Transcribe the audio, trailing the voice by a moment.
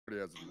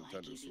has a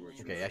Nintendo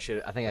Switch. Okay,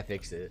 I think I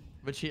fixed it.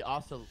 But she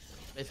also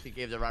basically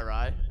gave the right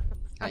ride.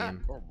 I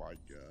am. Oh my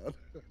god.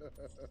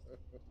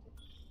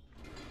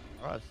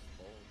 Us.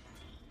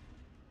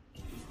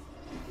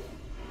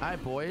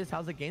 Alright, boys.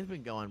 How's the game's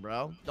been going,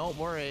 bro? Don't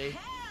worry.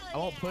 I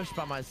won't push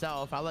by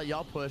myself. I'll let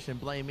y'all push and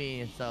blame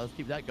me. So let's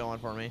keep that going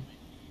for me.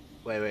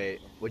 Wait.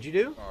 What'd you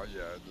do? Oh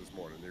yeah, this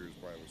morning he was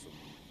playing with some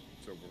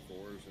Silver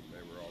 4s and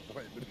they were all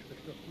blaming him.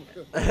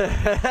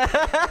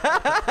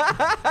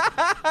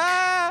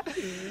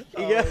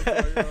 I was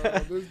like, oh,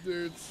 this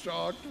dude's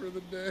shocked for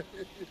the day.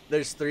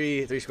 There's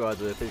three squads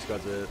with it. 3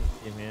 squads with it.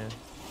 Team here.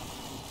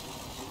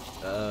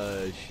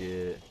 Oh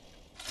shit.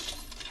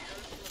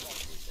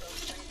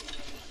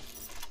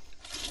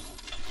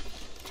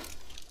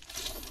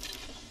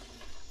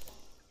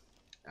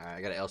 Alright,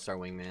 I got an L-Star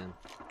wingman.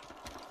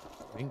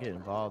 We can get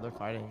involved. They're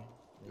fighting.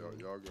 Y'all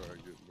go ahead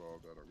and get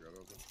involved. I don't got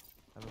nothing.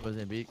 I'm a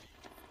Mozambique.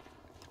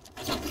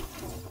 Alright,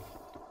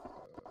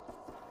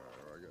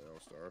 I got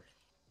L-Star.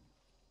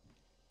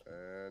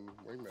 And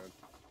wingman.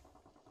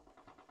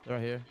 They're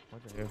right here.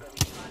 One's right here.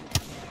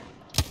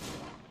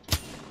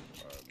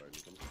 Alright, man,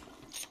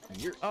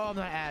 you come. Oh, I'm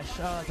not Ash.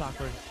 Oh, that's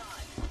awkward.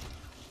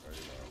 There you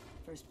go.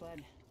 First blood.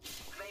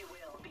 They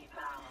will be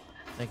found.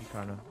 Thank you,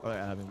 Carno. Oh,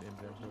 yeah, I have him in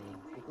there.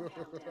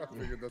 I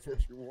figured that's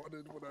what you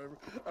wanted when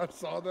I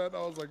saw that. I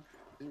was like,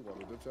 he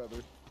wanted the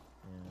tether.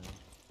 Yeah.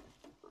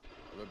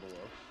 Are they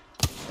below?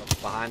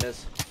 Behind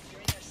us.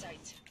 You're in their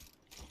sights.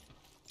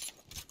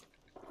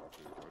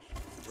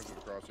 Push it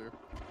across here.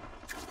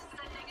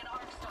 Sending an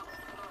arc star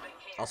moving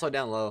here. Also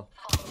down low.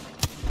 Yeah,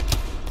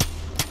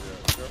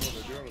 careful.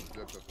 They do have a zip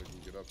that they can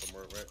get up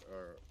somewhere. Wait,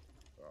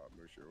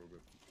 move here a little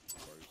bit.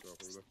 By yourself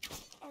over there.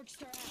 Arc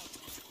star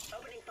out.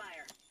 Opening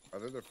fire. I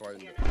think they're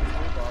fighting. There's 3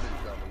 bodies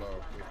down below.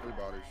 There's 3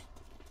 bodies.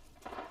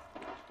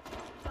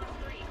 Zone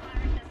 3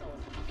 firing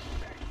missiles.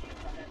 Better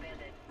shields on that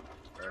bandit.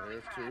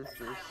 Here's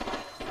 2.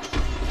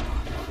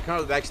 Come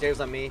over the back stairs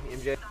on me,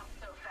 MJ. Not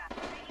so fast.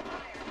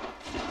 Taking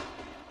fire.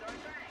 Throwing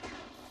frag.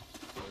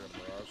 They got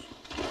Mirage.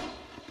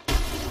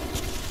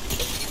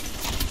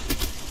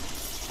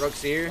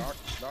 Brooks here.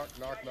 Knock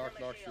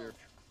here.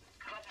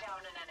 Cut down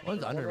an enemy.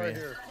 One's under One right me.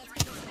 here.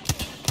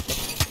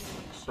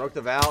 Broke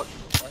the Valk.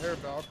 I hear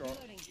Valk on.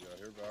 Yeah, I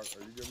hear Valk.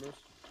 Are you good,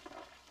 Moose?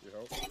 You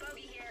help?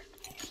 Bogey here.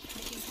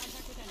 Making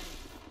contact with enemy.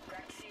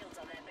 Cracked shields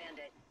on that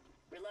bandit.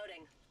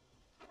 Reloading.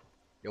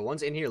 Yo,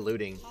 one's in here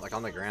looting, like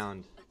on the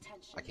ground.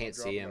 Attention. I can't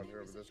see Dropping him. on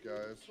here, but this guy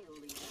is. Kill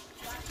lead.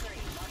 Class 3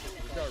 launching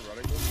This missile. guy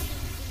running this?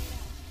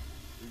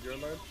 You good,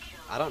 man?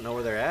 I don't know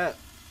where they're at.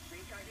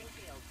 Recharging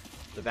shields.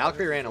 The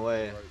Valkyrie ran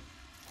away. Right.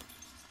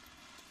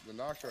 The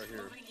knock's right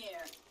here. Moving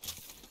here.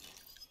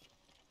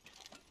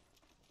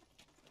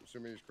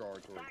 Assuming he's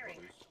crawling towards Firing.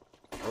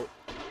 buddies.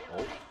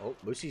 Oh,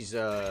 Lucy's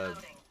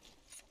Reloading.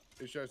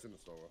 He's chasing the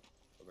solo.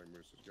 I think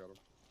Moose has got him.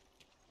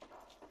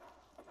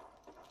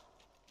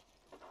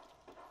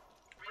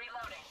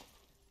 Reloading.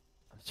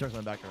 I'm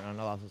circling back around.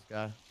 I lost this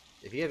guy.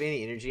 If you have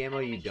any energy ammo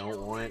you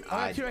don't want, Oh,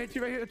 I two right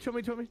here. Two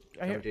me.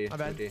 Right here. My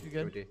bad. You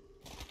good?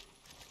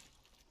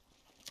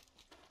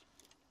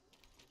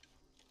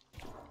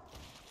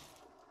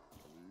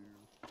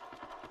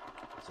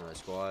 It's another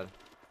squad.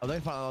 Oh, they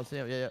finally lost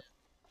him. Yeah.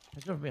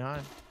 He's from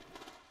behind.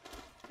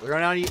 They're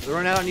running out on you. They're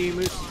running out on you,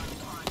 Moose.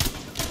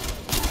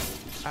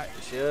 Alright,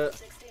 Shit.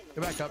 16.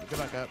 go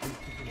back up.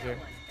 He's here.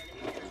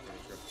 I'm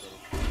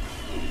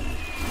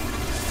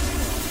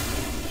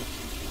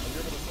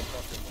giving us a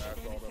fucking ass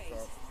all that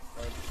stuff.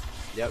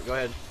 Yep, go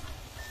ahead.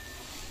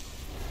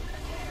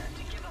 Prepare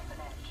to give us an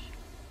edge.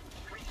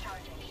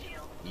 Recharging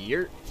shield.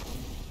 Yert.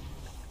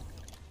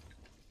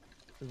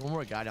 There's one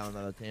more guy down on the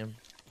other team.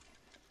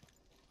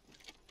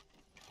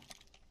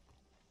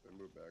 They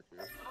move back here.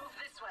 Move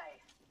this way.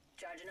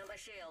 Charging up my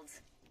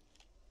shields.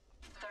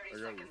 30 I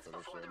gotta seconds finish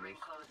before the that ring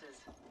closes.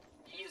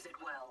 Use it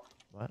well.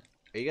 What?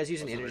 Are you guys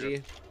using What's over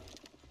energy?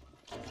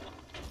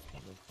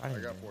 I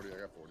got 40.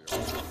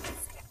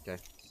 Okay.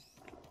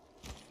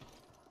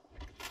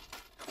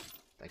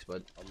 Thanks,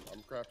 bud.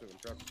 I'm crafting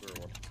clear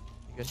one.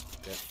 You good?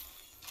 Okay.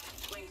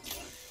 Wing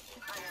team.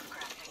 I have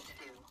crafting to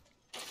do.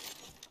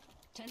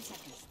 10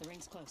 seconds. The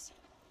ring's close.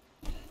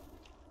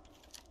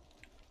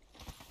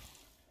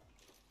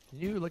 Can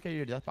you look at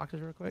your death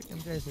boxes real quick,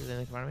 MJ? See if there's anything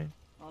in front of me.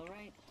 All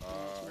right.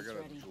 I got a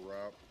ready.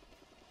 drop.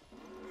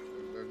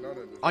 There's none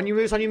in this. On you,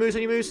 Moose. On you, Moose.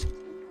 On you, Moose. Drop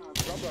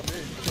on me.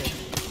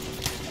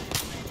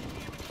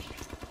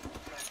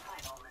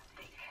 Final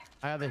mistake.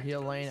 I have a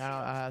heal lane.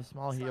 I have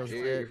small heals.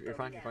 You're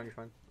fine. You're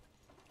fine.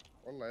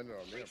 One landed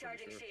on me. I'm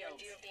Recharging pretty sure. shield.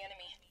 View of the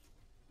enemy.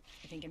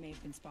 I think I may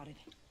have been spotted.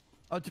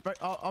 Oh, right.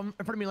 Oh, in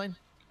front of me, lane. To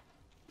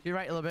your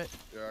right a little bit.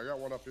 Yeah, I got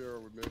one up here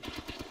with me.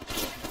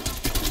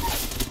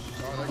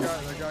 Oh,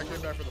 that guy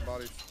came back for the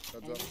bodies.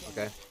 Heads up.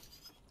 Okay.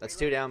 That's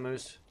 2 down,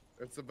 Moose.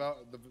 It's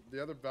about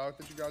the other bout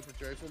that you guys were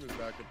chasing is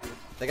back up here.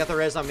 They got the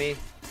res on me.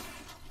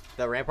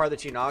 The rampart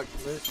that you knocked,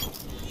 Moose. Shooting.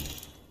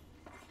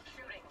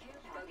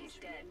 Bogey's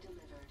dead.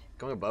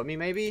 Going above me,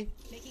 maybe?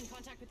 Making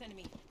contact with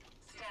enemy.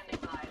 Standing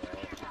by for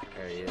air package.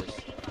 There he is.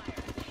 Taking fire.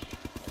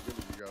 I'll give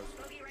it to you guys.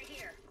 Bogey right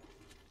here.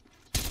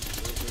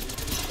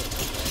 There's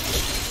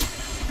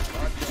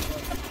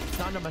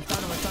stunned him, I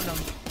stunned him, I stunned him.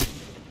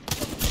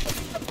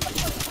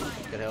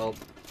 Good help.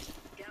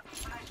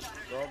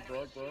 Drop.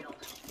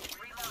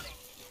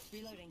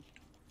 Reloading.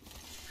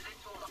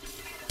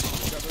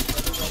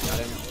 Got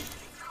him.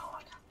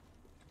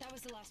 That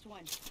was the last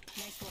one.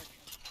 Nice work.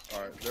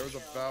 Alright, there was a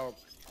Valk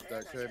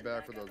that came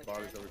back for those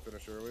bodies that we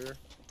finished earlier.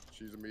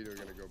 She's immediately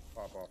gonna go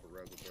pop off a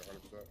res up there,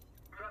 100%.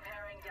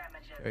 Repairing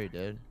damages. There he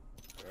did.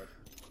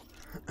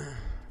 Yep.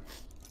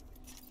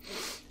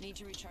 Need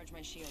to recharge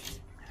my shields.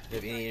 Do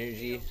you have any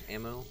energy,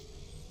 ammo? I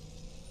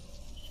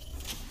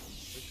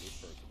think this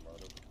person might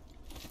have.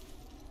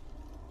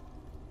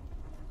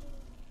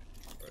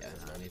 Yeah,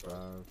 Right,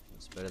 95.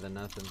 It's better than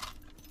nothing.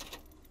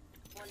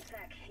 One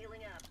sec,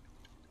 healing up.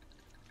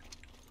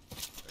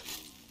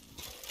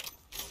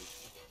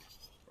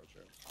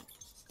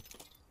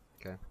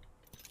 Okay.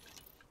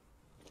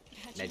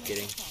 Patching Ned myself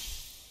kidding. up.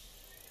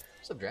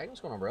 What's up, Dragon?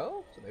 What's going on,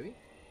 bro? What's up, baby?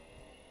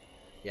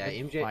 Yeah,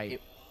 Good MJ's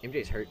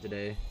fight. hurt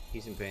today.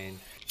 He's in pain.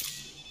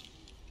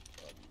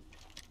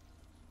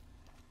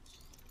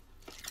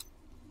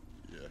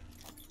 Yeah.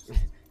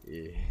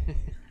 Yeah.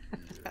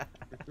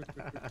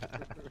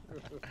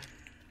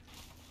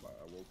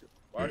 I woke it.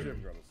 Well, I actually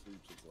haven't gone to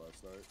sleep since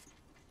last night.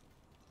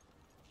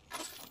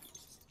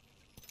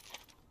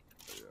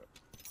 But yeah.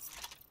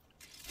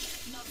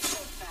 Not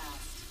so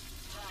fast.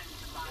 Time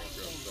to buy I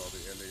saw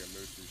the ending of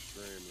Moosey's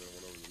stream, then I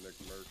went over to Nick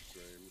Merck's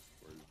stream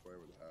where he was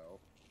playing with Hal.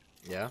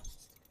 Yeah?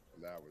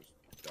 And that was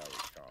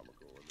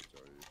comical, let me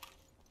tell you.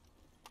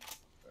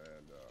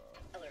 And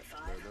Alert 5.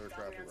 they're Valkyrie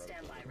crafting on right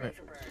standby, up ready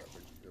for burn.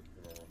 Yep,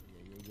 come on.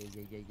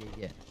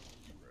 Yeah.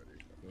 I'm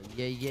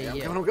ready.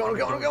 Yeah. I'm going.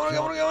 They're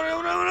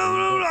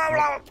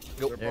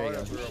Go. There you probably go.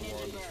 at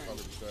 301,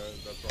 100%.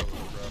 That's probably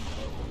what they're crafting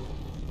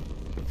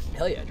up.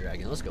 Hell yeah,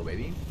 Dragon. Let's go,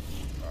 baby.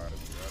 Alright,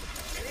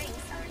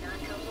 Drinks are not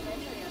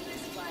complimentary on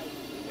this flight.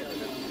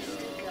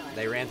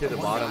 They ran through the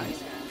One bottom. guy.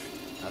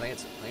 I think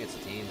it's a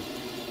team.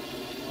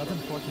 That's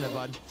unfortunate,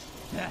 bud.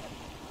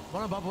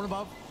 One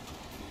above.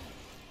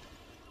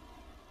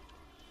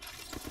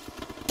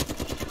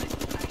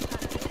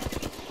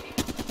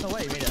 No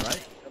way, you made it,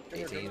 right?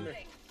 18.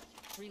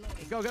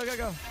 Reloading. Go.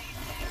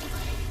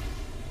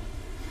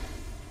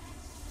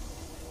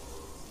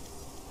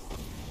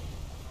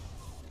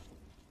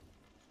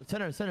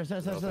 Center. Listen,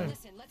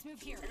 let's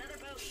move here. Another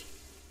bogey.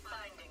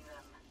 Finding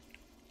them.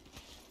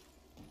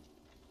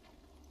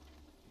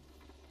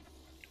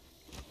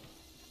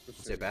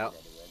 Zip out.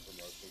 On the run from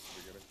us since the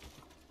beginning.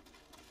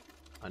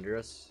 Under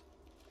us.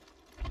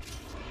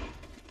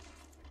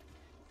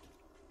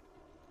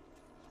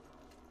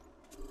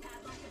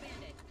 Padlock the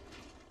bandit.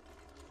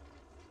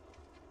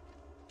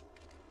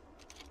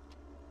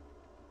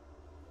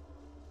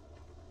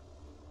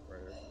 Right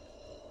here.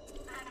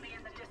 Enemy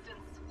in the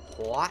distance.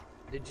 What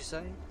did you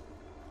say?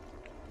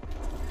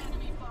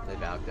 Enemy far They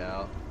backed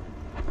out.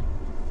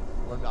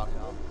 One knocked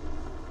out.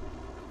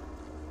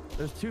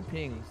 There's two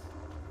pings.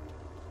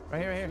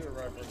 Right here. Shoot it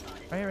right from you.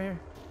 Right here.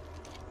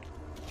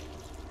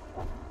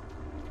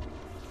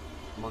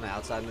 I'm on the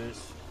outside,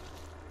 Moose.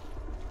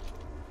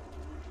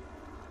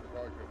 They're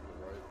probably good to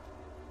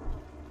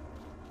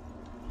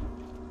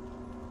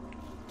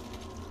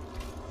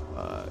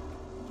the right.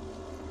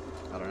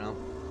 I I don't know.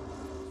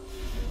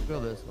 We'll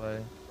go this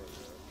way.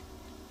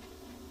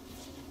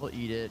 We'll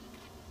eat it.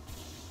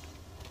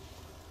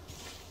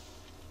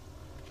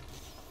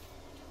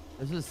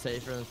 This is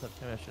safer than stuff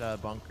coming out of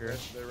a bunker.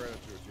 They ran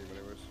into a team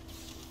anyways.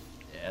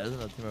 Yeah, there's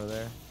another team over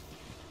there.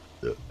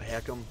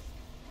 Heck 'em.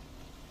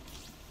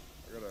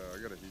 I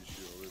got a heat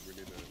shield if we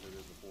need to hit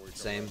it before we come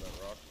Same. around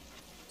that rock.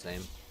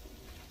 Same.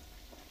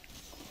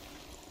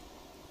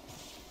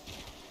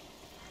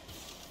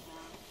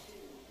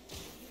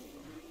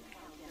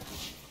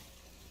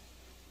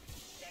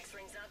 Next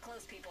ring's not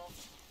close, people.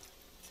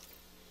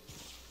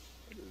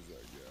 What is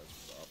that gas?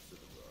 It's the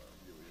opposite of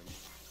helium.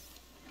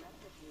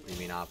 What do you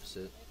mean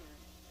opposite?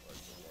 Like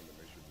the one that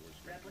makes your voice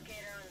go.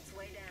 Replicator on its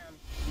way down.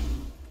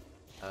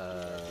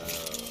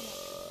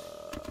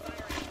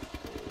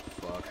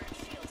 Fuck. Current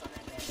shields on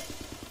that bandit.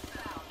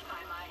 Found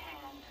by my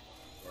hand.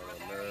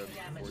 Alright, Ned,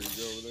 before you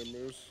go over there,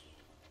 Moose,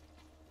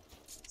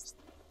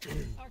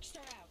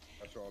 Arcstar out.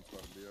 I saw it's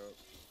about to be up.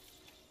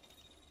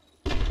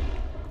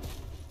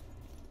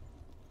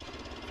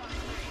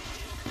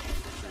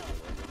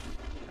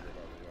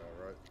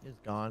 Right? He's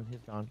gone. Was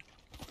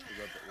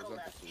Hold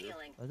that up, the seal?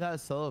 healing. Is that a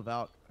solo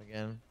Valk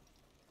again?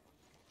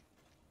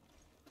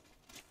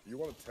 You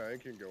want to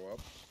tank and go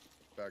up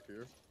back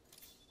here?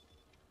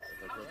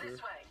 Like up here?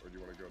 This way. Or do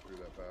you want to go through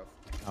that path?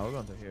 Oh, we're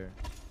going through here.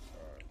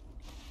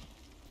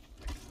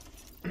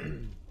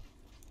 Alright.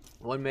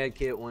 One med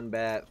kit, one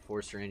bat,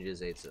 4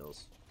 syringes, 8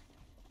 cells.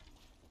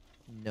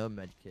 No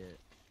med kit.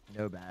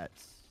 No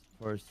bats.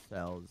 4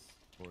 cells.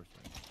 4 cells.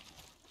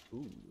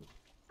 Ooh.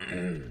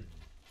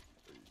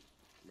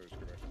 Moose,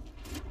 come here.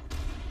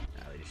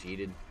 They just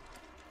yeeted.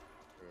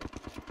 Yeah.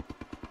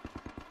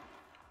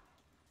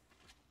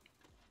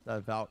 Is that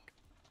a Valk?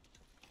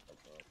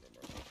 Never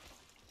mind.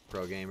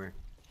 Pro gamer.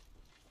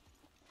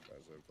 Guys,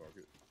 fuck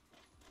it.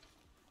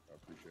 I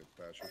appreciate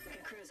the passion. We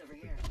can cruise over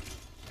here.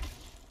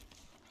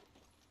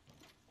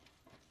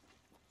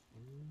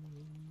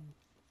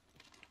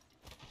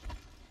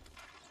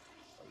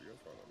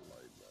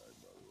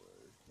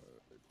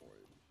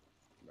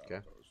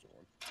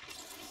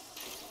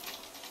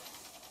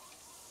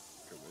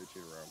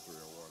 around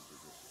 301s are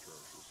just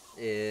atrocious.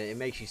 It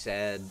makes you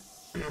sad.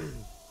 Yeah.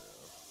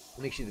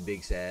 It makes you the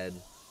big sad.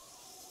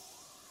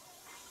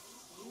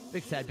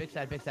 Big sad, big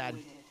sad, big sad. A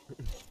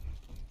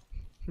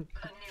new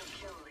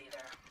kill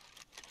leader.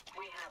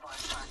 We have our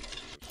target.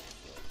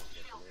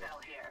 Shield cell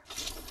here.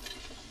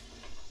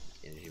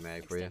 Energy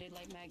mag for you. Extended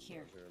light mag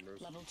here.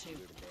 Hammers. Level 2. Need a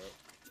bat.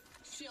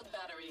 Shield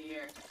battery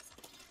here.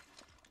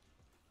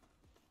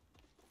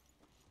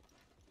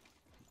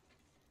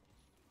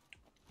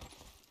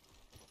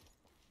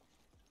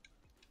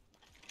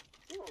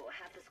 Ooh,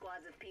 half the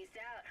squads have pieced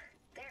out.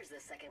 There's the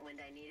second wind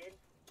I needed.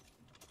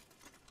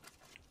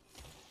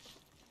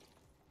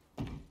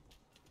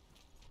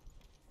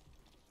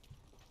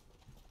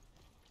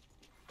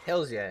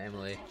 Hells yeah,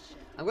 Emily.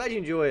 I'm glad you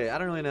enjoy it. I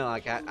don't really know.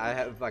 Like I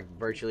have like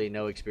virtually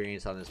no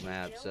experience on this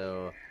map,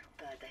 so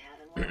But they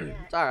haven't won yet.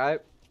 it's all right.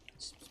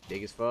 It's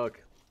big as fuck.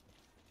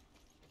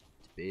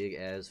 It's big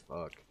as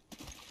fuck.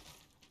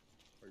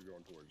 Are you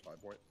going towards High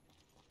Point?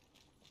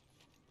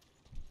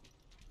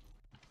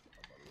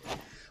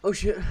 Oh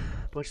shit!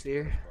 Punch the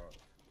air.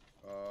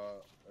 Yeah.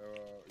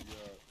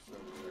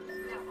 7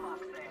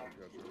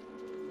 seconds.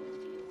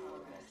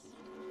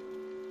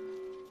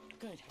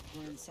 Gotcha. Good.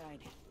 We're inside.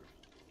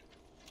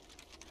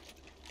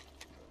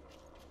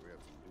 We had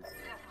some people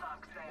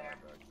back there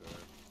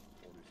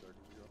 40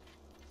 seconds ago.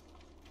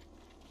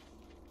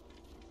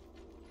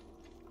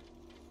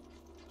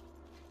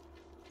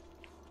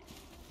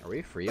 Are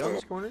we free on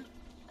this corner?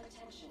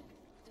 Attention.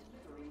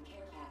 Delivering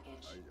care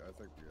package. I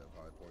think we have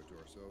High Point to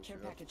ourselves. Care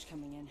Yeah. package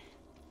coming in.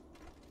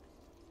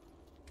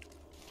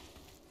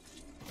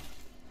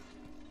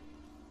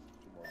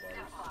 Two more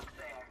bodies. Box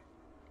there.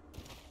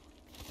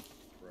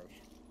 Fresh.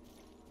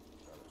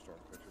 Got a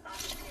strong pitcher.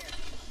 Options here.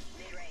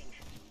 Mid-range.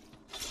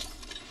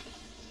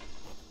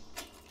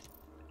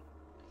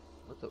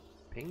 What the?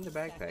 Ping the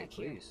backpack, Backpack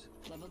here. please.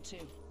 Level 2.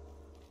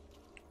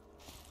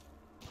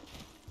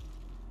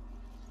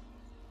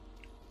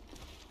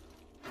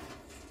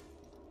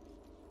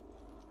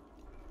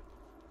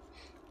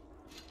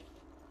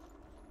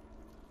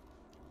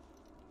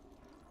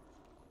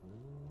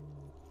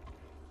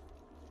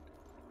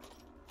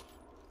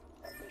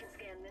 We can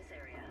scan this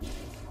area.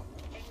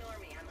 Ignore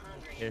me, I'm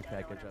hungry. Care Don't know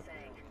what package I'm up there.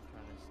 saying.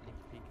 Trying to sneak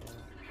peek at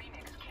it.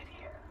 Phoenix kit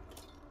here.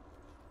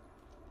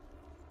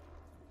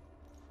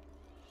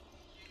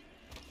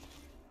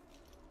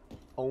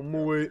 Oh I my!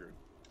 figured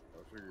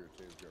your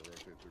team's gonna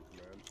rotate through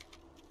command.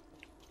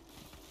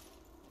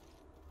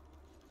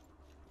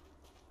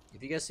 If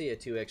you guys see a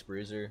 2x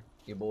bruiser,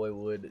 your boy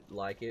would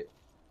like it.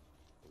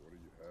 But what do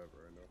you have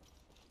right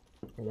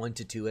now? 1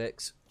 to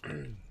 2x. Did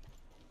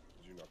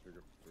you not pick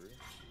up 3?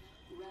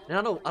 And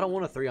I don't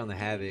want a 3 on the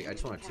Havoc. I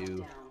just want a 2. If you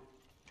would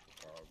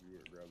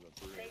have grabbed that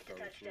 3 Safe to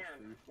and touch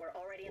down. We're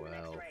already in the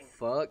Well, next ring.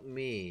 fuck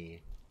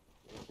me.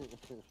 By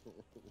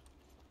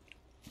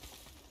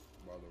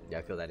the way, Yeah,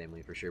 I feel that,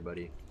 Emily, for sure,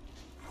 buddy.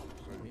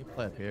 We can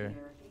play up here.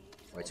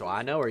 Wait, so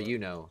I know or you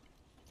know?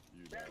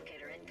 you know,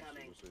 Replicator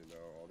incoming. Just so you know,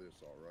 all the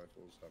assault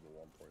rifles have a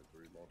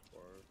 1.3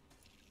 multiplier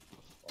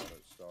on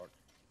its stock.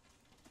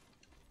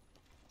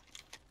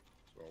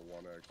 So a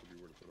 1x, if you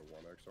were to put a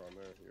 1x on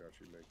there, you're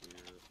actually making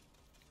your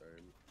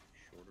aim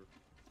shorter.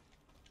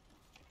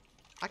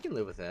 I can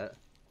live with that.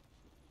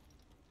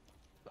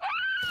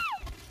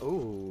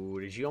 Ooh,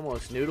 did you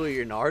almost noodle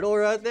your Nardle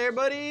right there,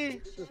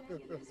 buddy?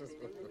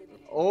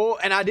 Oh,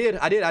 and I did.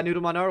 I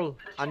noodled my Nardle.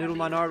 I noodled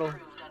my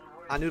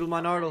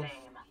Nardle.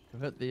 Go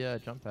hit the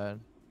jump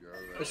pad. Go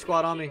There's there. a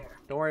squad on me.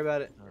 Don't worry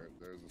about it. Alright,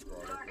 there's the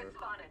squad up there.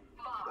 Spotted.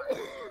 Far.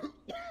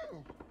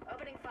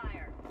 Opening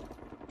fire.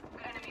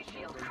 Enemy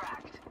shield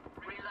cracked.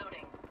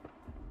 Reloading.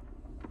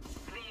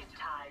 These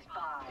ties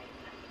bind.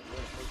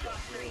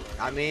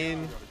 I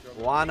mean,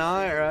 why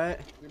not, right?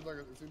 It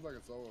seems like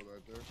a solo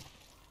right there.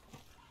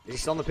 Is he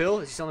still on the pill?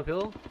 Is he still on the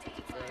pill?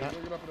 Yeah, he's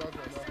looking up and down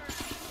right now.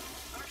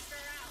 Arcs are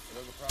out. And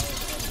there's a power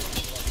behind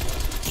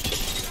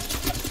him.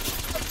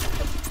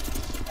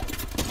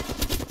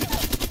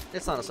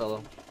 It's not a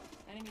solo.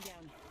 Enemy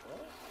down.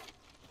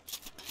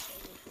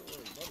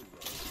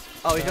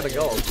 Oh, he got a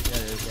gold. Yeah,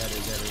 it is. Yeah, it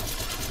is. Yeah, it is.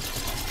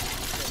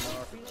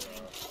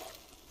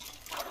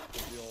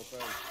 The old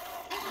thing.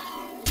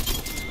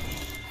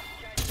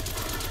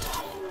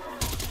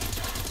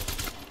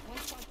 One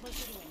squad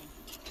closer to winning.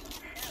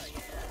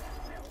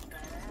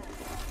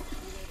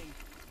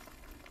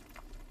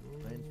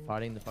 Reloading. I'm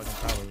fighting the fucking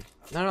towers.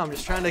 No, I'm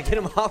just trying to get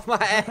him off my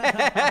ass.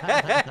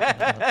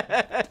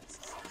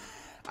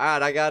 All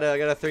right, I got a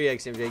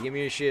 3x, MJ. Give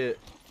me your shit.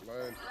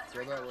 Man,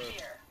 go that way.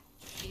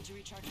 Need to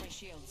recharge my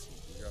shields.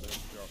 You got it.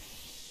 Go.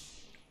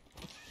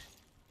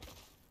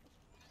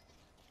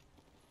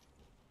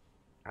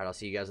 All right, I'll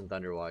see you guys in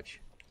Thunderwatch.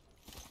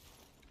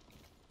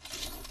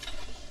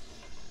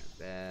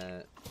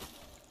 Bet.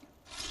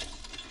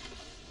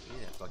 Give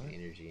me that fucking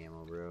energy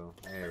ammo, bro.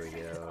 There we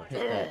go.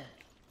 Hit that.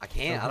 I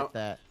can't. Go I hit don't.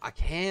 that. I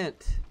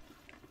can't.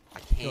 I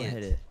Go can't.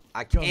 hit it.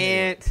 I Go hit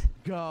can't.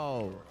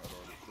 Go.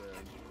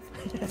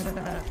 I don't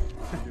understand.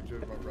 You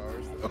judge my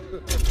prowess though.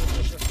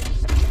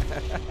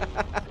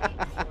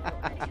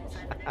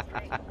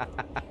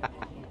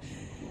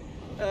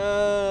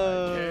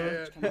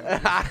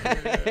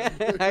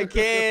 I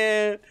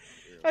can't.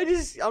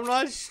 I'm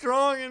not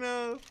strong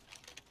enough.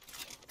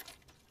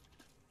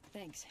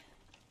 Thanks.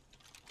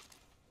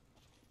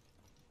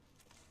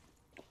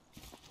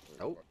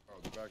 Oh. Oh,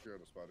 they're back here on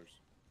the spiders.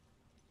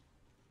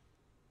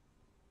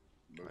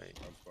 Moose Right.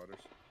 on spiders.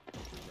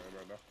 Through command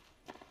right now.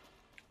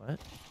 What?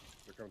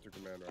 They're coming through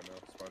command right now.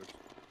 Spiders.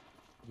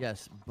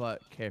 Yes,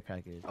 but care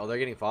package. Oh, they're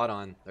getting fought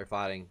on. They're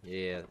fighting.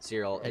 Yeah,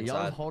 Cyril Hey, y'all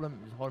inside. just hold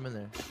him in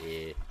there.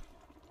 Yeah.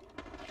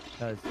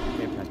 Cause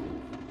care package.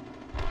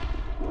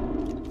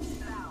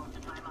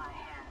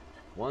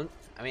 One.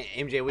 I mean,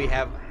 MJ, we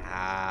have.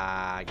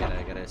 I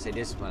gotta say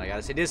discipline. I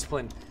gotta say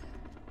discipline.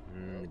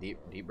 Deep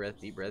breath.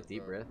 Deep breath.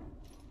 Deep breath.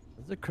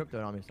 There's a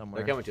crypto on me somewhere.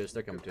 They're coming to us.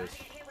 They're coming to us.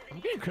 I'm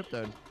getting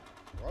cryptoed.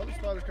 Why are the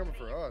spiders coming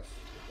for us?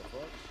 What the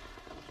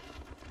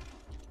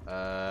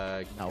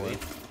fuck? No,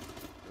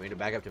 we need to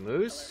back up to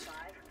Moose.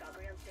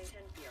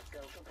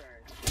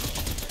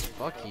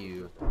 Fuck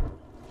you.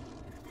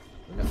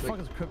 Where the fuck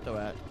is crypto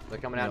at? They're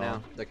coming out No.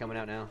 now. They're coming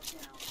out now.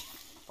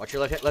 Watch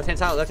your left hand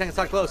side. Left hand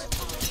side close.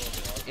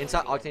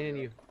 Inside, Octane in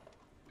you.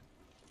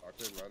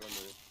 Octane right under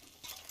you.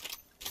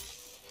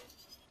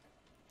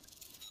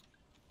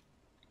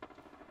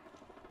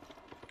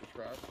 Just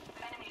crack.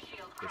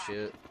 Good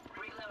shit.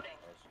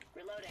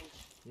 Reloading.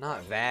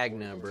 Not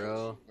Vagna,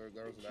 bro.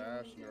 There was an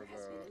Ash and there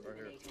was a right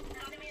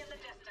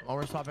here.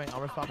 Over stopping.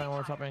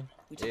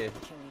 We took Yeah. out the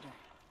kill leader.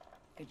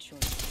 Good choice.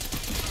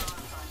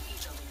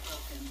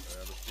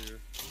 Yeah, this here.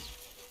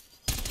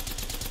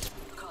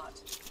 Caught.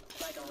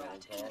 Like a That rat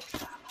one in a top.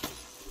 trap.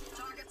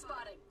 Target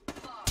spotted.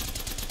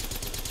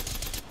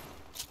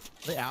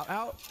 They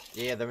out?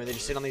 Yeah, they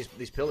just sit on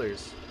these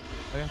pillars.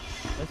 Okay.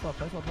 Place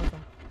off.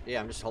 Yeah,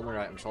 I'm just holding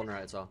right. I'm just holding right.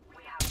 That's all.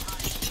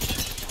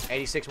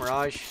 86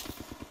 Mirage.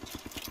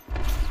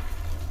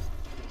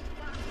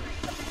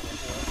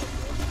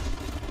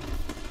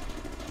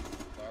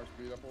 Fire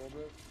speed up a little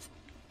bit.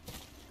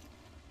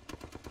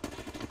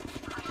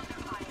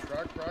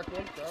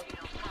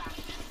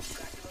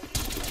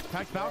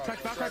 Crack one, crack.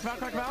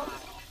 Crack valve.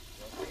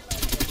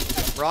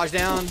 Mirage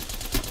down.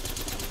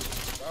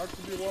 Valk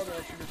should be one,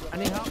 Ash should be I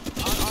need help.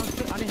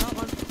 I need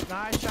help.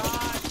 Nice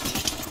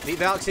shot. Beat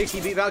Valk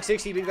 60. Beat Valk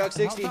 60. Beat Valk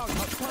 60. Help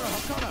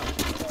Kono.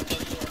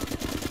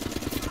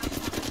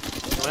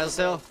 Someone else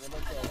still?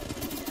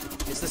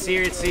 It's the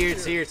seer. It's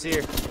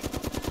seer.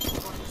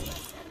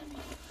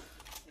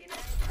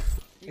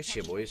 Good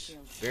shit, boys.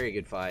 Very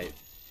good fight.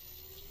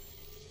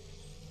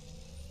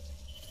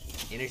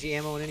 Energy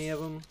ammo in any of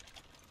them?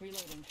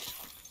 Reloading.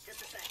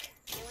 Just a sec.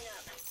 Healing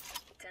up.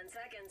 10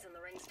 seconds and the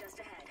ring's just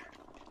ahead.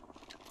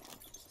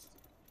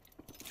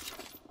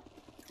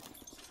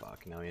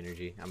 Fuck, no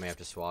energy. I may have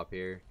to swap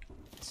here.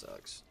 It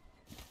sucks.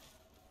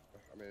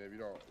 I mean, if you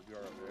don't have the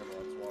ammo,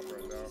 I'd swap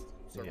right now.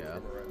 Start Yeah.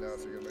 with ammo right now,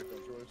 so you gotta make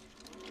that choice.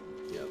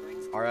 Yep.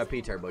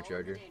 RIP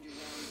turbocharger. If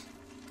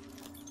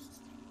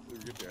you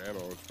get the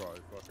ammo, it's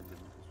probably fucking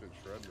been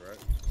shredding, right?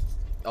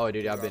 Oh,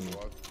 dude, I've been.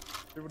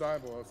 People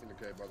dying below us in the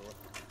cave, by the way.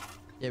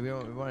 Yeah, we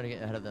wanted to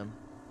get ahead of them.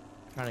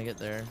 Trying to get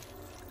there.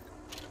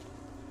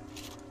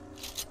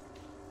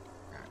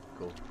 Alright,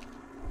 cool.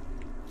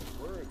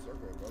 We're in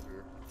circles up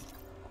here.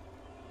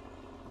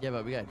 Yeah,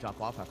 but we gotta drop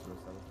off after this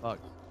stuff. Fuck.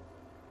 Oh,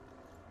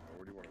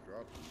 where do you want to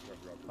drop? You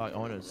gotta drop Fuck. I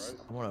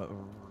wanna right?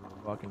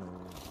 fucking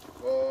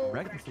Oh,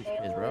 wreck these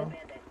kids, bro.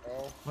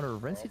 oh, I wanna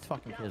rinse these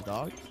fucking kids,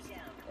 dog.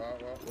 well,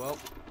 Well,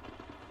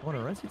 I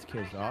wanna rinse these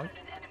kids, dog.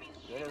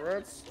 you wanna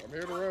rinse? I'm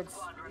here to rinse.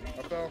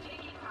 I fell.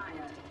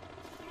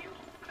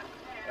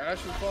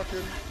 Ash is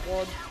fucking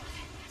one.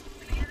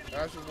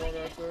 Ash is one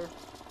right there.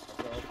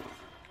 I fell.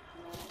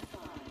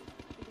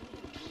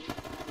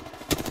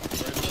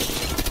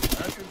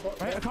 Ash is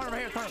Right, Connor, right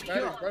here, Connor.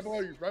 Maddie, right below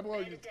you, right below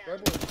you,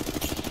 right below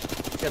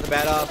you. get the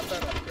bat off. Get the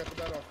bat off, get the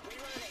bat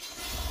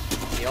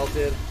off. He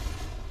ulted.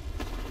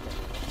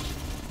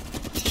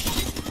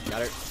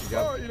 Got her. Good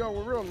Oh, job. you know,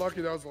 we're real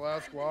lucky that was the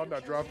last squad and I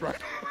dropped right.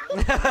 Oh,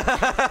 dude.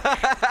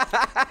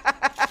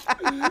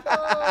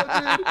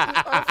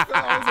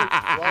 I was like,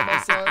 why am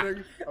I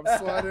sliding? I'm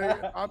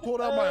sliding. I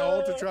pulled out my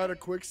ult to try to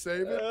quick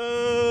save it.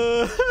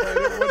 And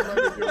it wouldn't let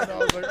me do it. I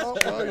was like, oh,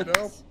 well, you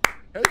know.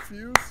 Hey,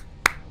 Fuse.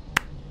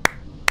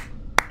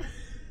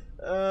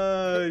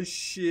 Oh,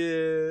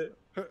 shit.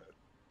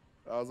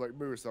 I was like,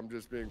 Moose, I'm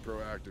just being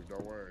proactive.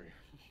 Don't worry.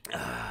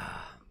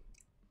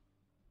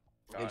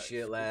 Good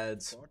shit,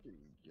 lads. Fucking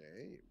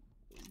game,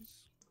 please.